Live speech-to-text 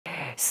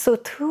So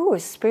through a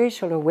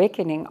spiritual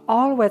awakening,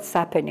 all what's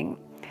happening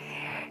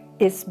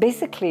is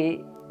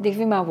basically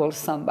Devi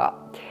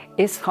Mayi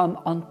is from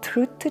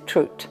untruth to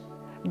truth,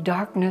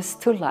 darkness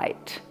to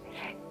light,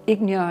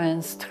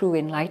 ignorance through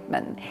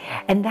enlightenment.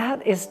 And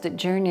that is the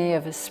journey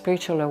of a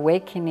spiritual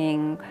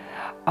awakening,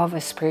 of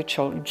a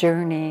spiritual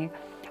journey,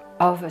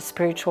 of a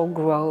spiritual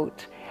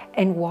growth,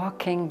 and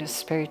walking the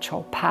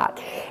spiritual path.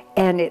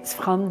 And it's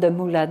from the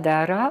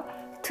Muladhara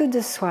to the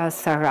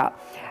Swasara.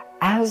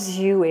 As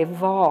you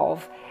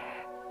evolve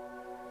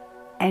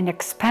and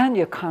expand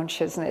your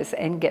consciousness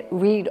and get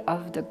rid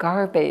of the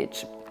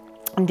garbage,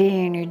 the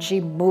energy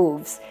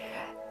moves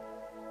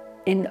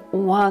in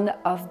one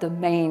of the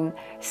main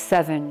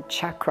 7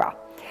 chakras.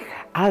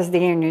 As the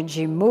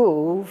energy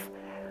moves,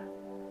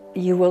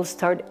 you will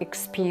start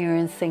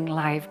experiencing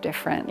life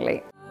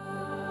differently.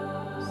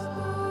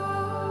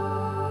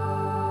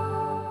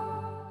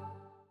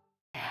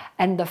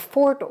 And the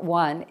 4th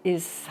one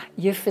is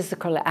your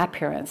physical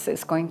appearance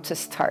is going to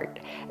start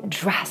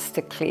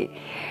drastically.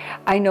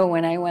 I know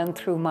when I went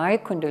through my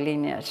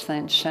Kundalini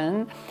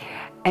ascension,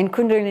 and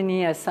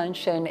Kundalini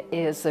ascension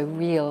is a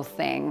real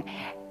thing,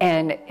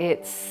 and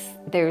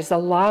there's a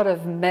lot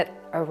of myth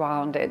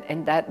around it,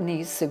 and that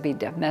needs to be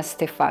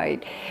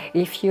demystified.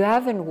 If you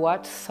haven't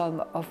watched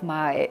some of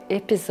my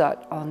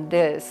episodes on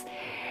this,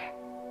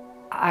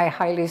 I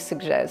highly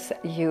suggest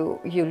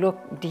you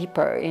look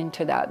deeper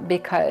into that,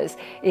 because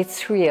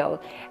it's real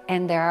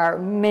and there are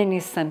many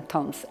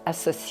symptoms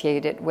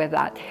associated with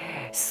that.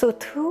 So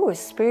through a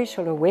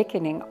spiritual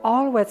awakening,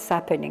 all what's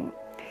happening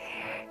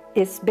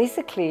is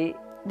basically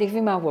Devi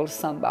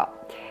Mayi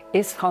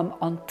is from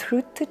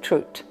untruth to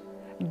truth,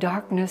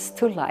 darkness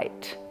to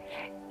light,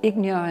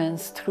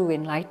 ignorance through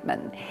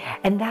enlightenment.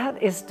 And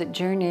that is the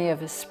journey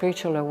of a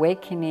spiritual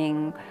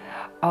awakening,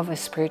 of a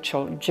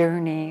spiritual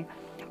journey,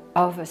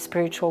 of a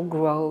spiritual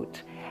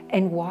growth,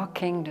 and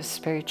walking the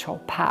spiritual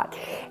path.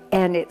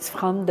 And it's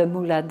from the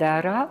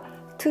Muladhara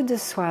to the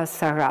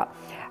Swasara.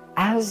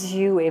 As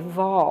you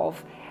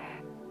evolve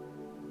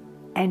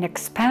and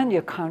expand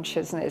your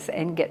consciousness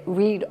and get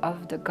rid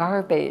of the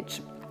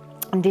garbage,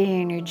 the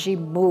energy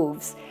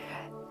moves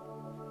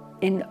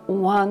in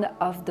one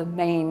of the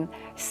main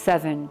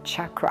 7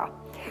 chakras.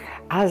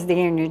 As the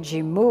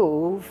energy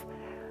moves,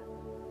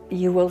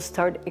 you will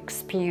start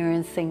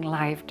experiencing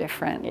life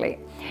differently,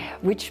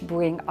 which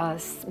bring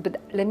us,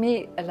 but let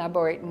me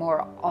elaborate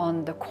more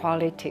on the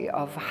quality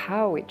of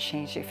how it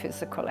changes your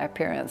physical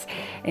appearance.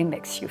 It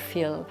makes you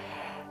feel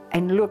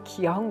and look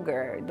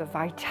younger, the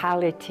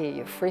vitality,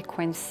 your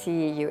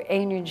frequency, your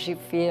energy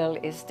field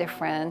is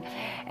different.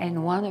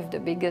 And one of the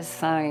biggest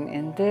signs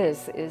in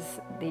this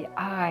is the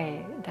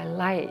eye, the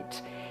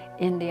light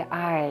in the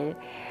eye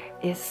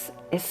is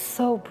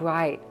so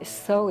bright,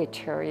 so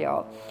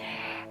ethereal.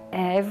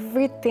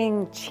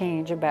 Everything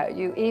changed about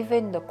you,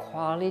 even the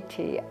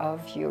quality of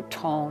your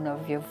tone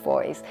of your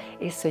voice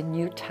is a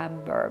new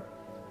timbre.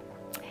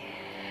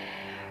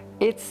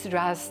 It's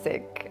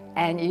drastic,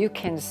 and you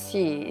can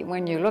see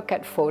when you look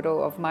at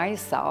photo of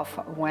myself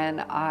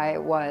when I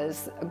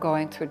was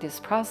going through this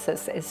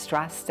process, it's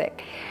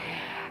drastic.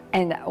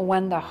 And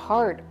when the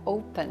heart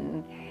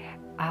opened,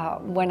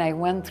 when I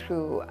went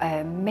through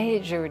a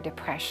major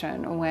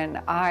depression,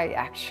 when I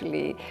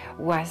actually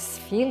was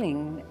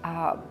feeling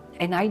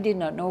and I did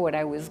not know what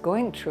I was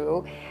going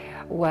through,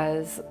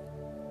 was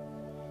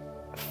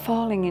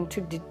falling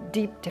into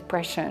deep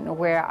depression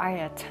where I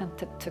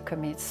attempted to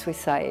commit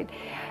suicide.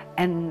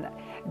 And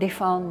they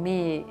found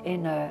me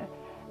in a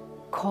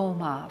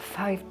coma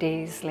 5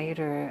 days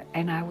later,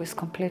 and I was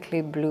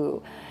completely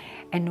blue.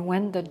 And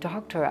when the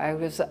doctor, I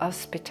was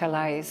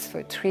hospitalized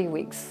for 3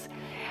 weeks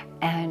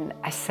and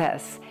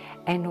assessed.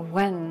 And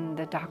when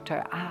the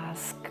doctor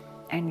asked,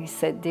 and he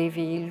said,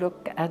 Devi,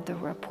 look at the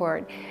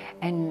report.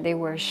 And they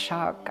were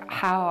shocked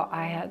how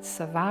I had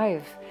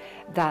survived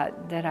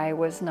that I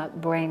was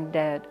not brain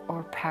dead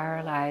or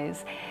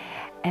paralyzed.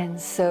 And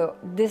so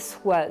this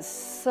was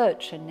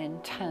such an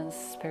intense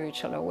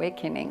spiritual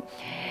awakening.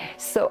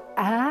 So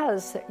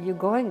as you're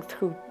going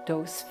through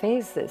those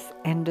phases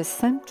and the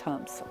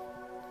symptoms,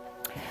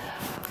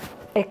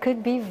 it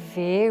could be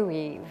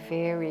very,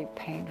 very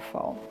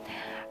painful.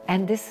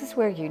 And this is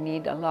where you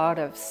need a lot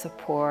of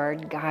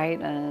support,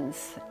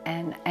 guidance,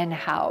 and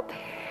help,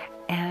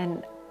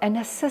 and an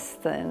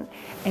assistant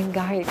and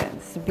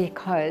guidance,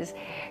 because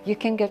you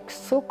can get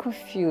so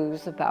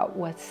confused about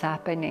what's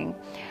happening.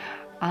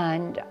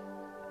 And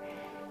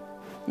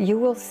you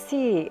will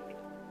see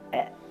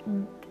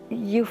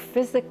you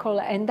physical,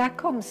 and that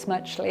comes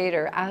much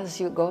later as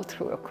you go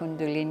through a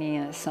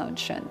Kundalini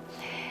ascension.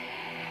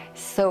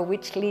 So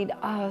which lead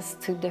us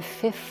to the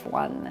 5th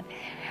one.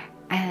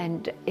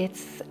 And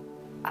it's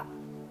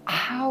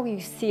how you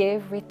see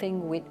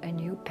everything with a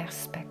new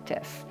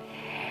perspective,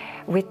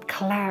 with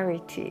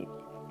clarity.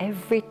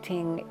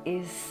 Everything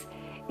is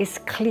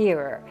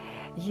clearer.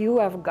 You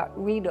have got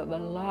rid of a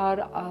lot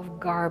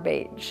of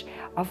garbage,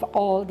 of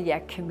all the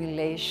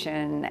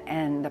accumulation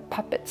and the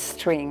puppet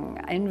string,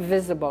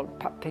 invisible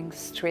puppet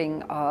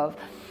string of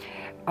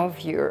of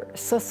your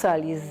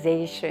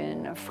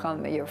socialization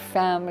from your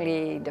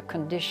family, the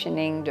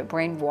conditioning, the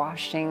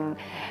brainwashing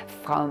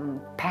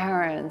from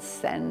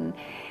parents and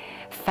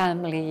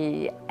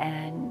family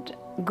and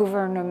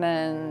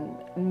government,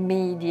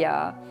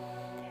 media,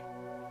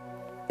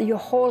 your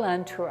whole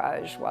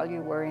entourage while you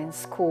were in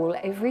school,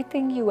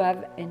 everything you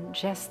have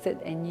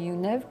ingested and you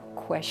never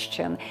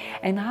question.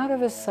 And out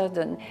of a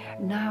sudden,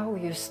 now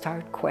you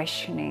start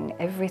questioning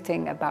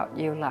everything about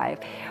your life.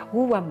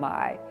 Who am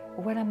I?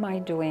 What am I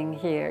doing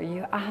here?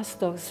 You ask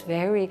those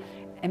very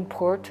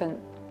important,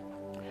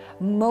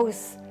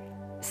 most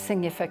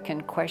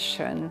significant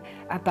questions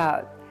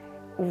about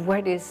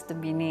what is the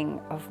meaning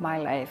of my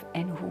life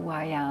and who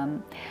I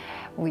am,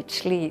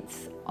 which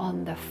leads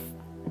on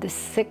the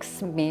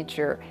sixth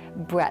major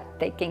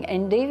breathtaking.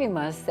 And Devi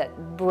Ma said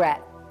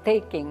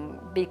breathtaking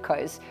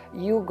because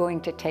you're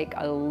going to take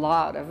a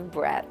lot of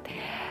breath,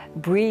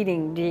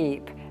 breathing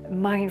deep,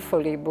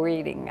 mindfully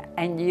breathing,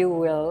 and you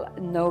will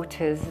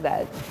notice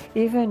that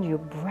even your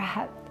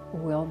breath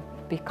will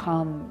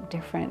become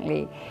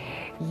differently.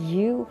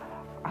 You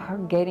are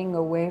getting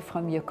away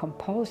from your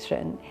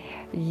compulsion.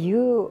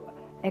 You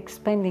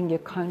expanding your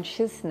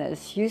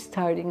consciousness. You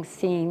starting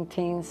seeing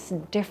things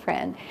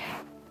different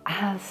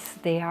as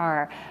they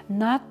are,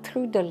 not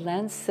through the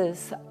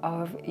lenses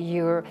of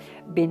your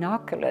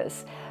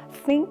binoculars.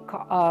 Think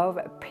of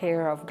a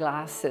pair of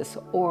glasses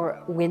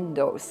or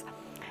windows,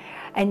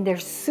 and they're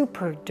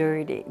super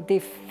dirty,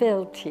 they're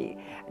filthy,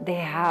 they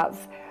have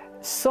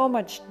so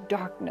much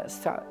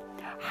darkness. So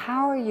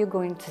how are you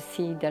going to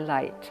see the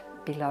light,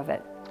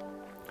 beloved?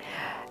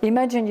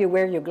 Imagine you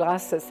wear your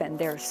glasses and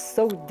they're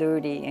so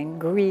dirty and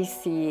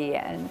greasy,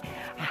 and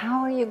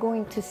how are you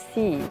going to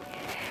see?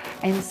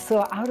 And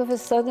so out of a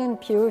sudden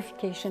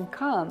purification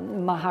comes.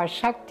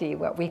 Mahashakti,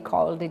 what we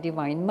call the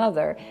Divine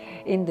Mother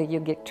in the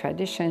yogic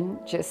tradition,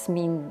 just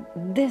means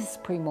this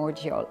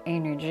primordial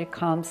energy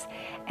comes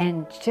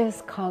and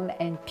just come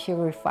and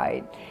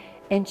purified.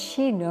 And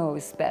she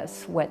knows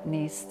best what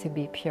needs to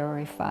be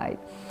purified,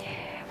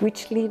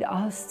 which lead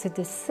us to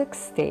the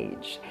sixth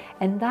stage.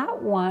 And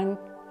that one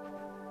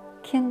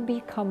can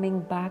be coming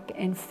back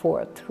and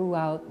forth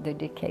throughout the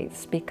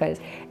decades because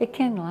it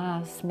can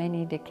last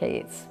many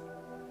decades.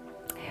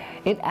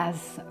 It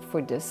has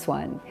for this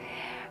one,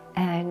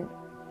 and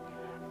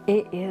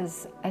it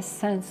is a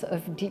sense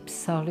of deep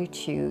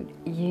solitude.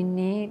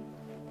 You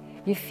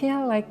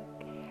feel like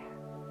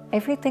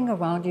everything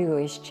around you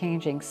is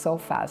changing so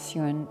fast.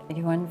 Your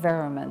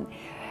environment,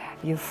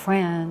 your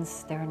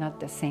friends, they're not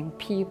the same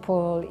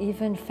people.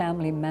 Even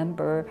family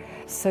member,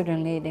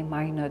 suddenly they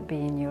might not be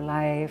in your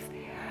life.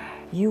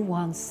 You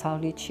want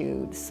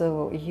solitude,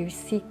 so you're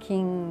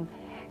seeking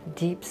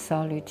deep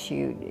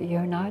solitude.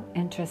 You're not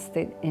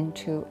interested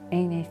into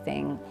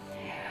anything.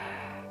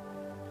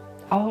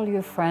 All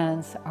your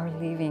friends are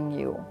leaving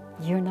you.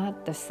 You're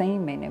not the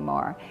same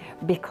anymore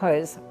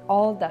because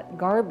all that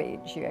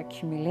garbage you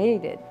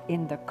accumulated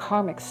in the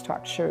karmic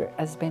structure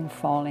has been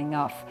falling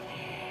off.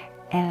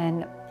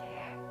 And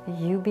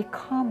you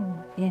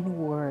become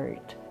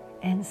inward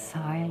and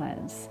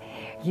silence.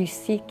 You're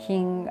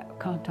seeking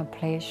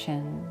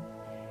contemplation.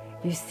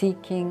 You're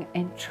seeking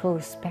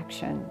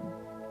introspection.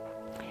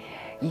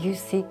 You're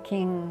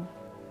seeking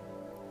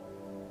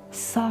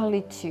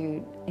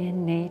solitude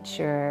in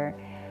nature,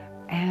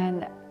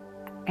 and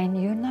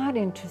you're not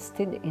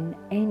interested in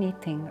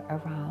anything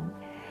around.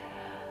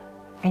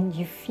 And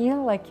you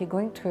feel like you're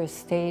going through a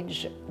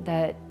stage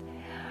that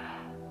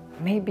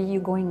maybe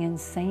you're going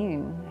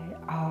insane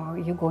or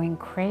you're going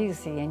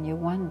crazy, and you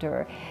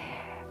wonder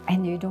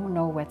and you don't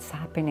know what's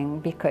happening,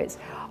 because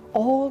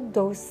all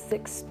those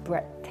six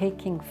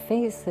breathtaking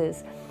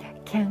phases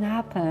can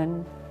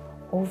happen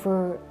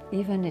over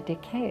even a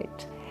decade,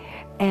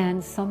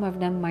 and some of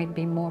them might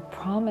be more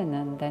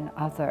prominent than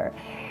other.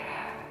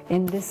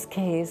 In this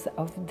case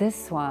of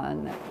this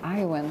one,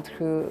 I went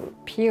through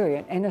a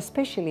period, and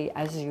especially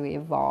as you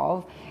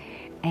evolve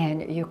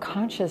and your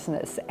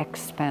consciousness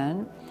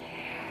expand,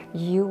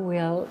 you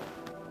will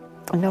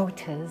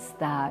notice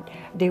that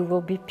there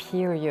will be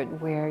period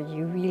where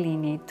you really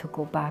need to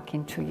go back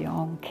into your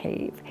own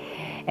cave.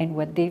 And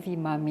what Devii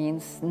Ma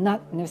means,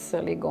 not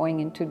necessarily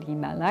going into the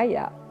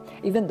Himalaya,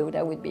 even though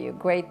that would be a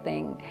great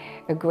thing,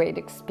 a great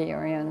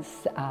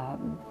experience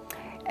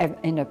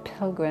in a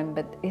pilgrim,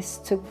 but is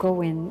to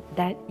go in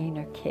that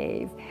inner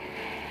cave.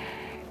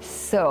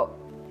 So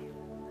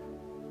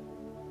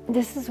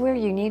this is where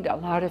you need a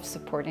lot of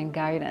support and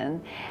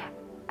guidance,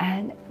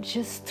 and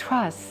just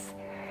trust.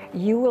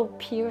 You will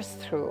pierce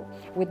through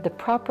with the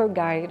proper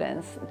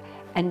guidance,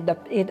 and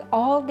it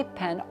all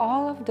depends,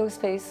 all of those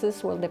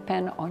phases will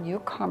depend on your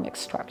karmic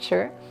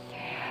structure,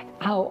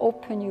 how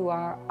open you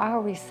are,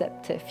 how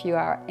receptive you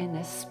are, and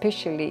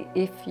especially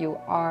if you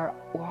are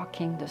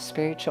walking the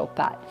spiritual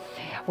path.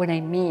 What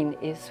I mean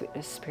is with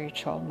a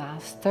spiritual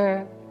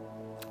master,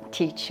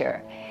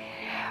 teacher,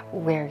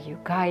 where you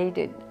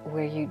guided,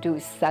 where you do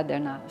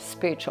sadhana,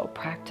 spiritual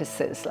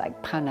practices like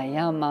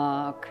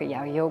pranayama,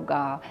 kriya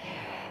yoga,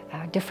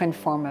 different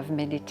form of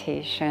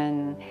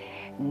meditation,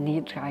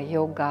 Nidra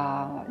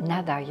Yoga,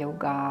 Nada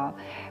Yoga,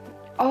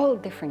 all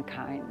different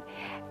kind,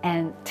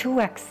 and to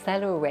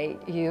accelerate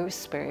your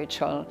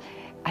spiritual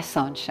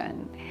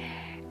ascension.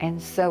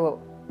 And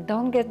so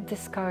don't get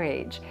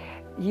discouraged.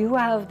 You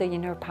have the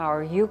inner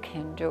power, you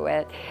can do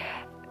it.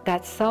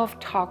 That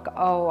self-talk,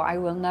 oh, I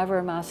will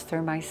never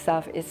master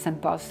myself, it's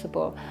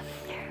impossible.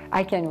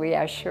 I can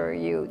reassure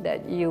you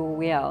that you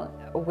will.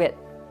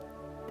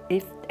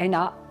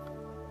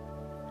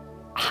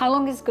 How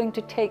long it's going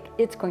to take,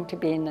 it's going to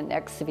be in the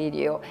next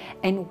video.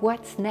 And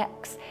what's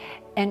next?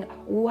 And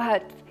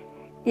what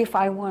if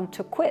I want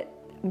to quit?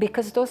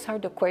 Because those are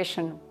the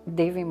questions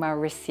Devii Ma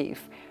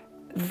receive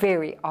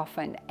very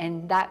often,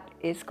 and that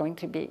is going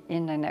to be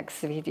in the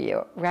next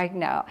video right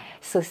now.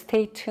 So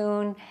stay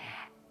tuned,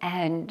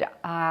 and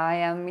I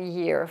am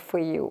here for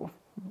you.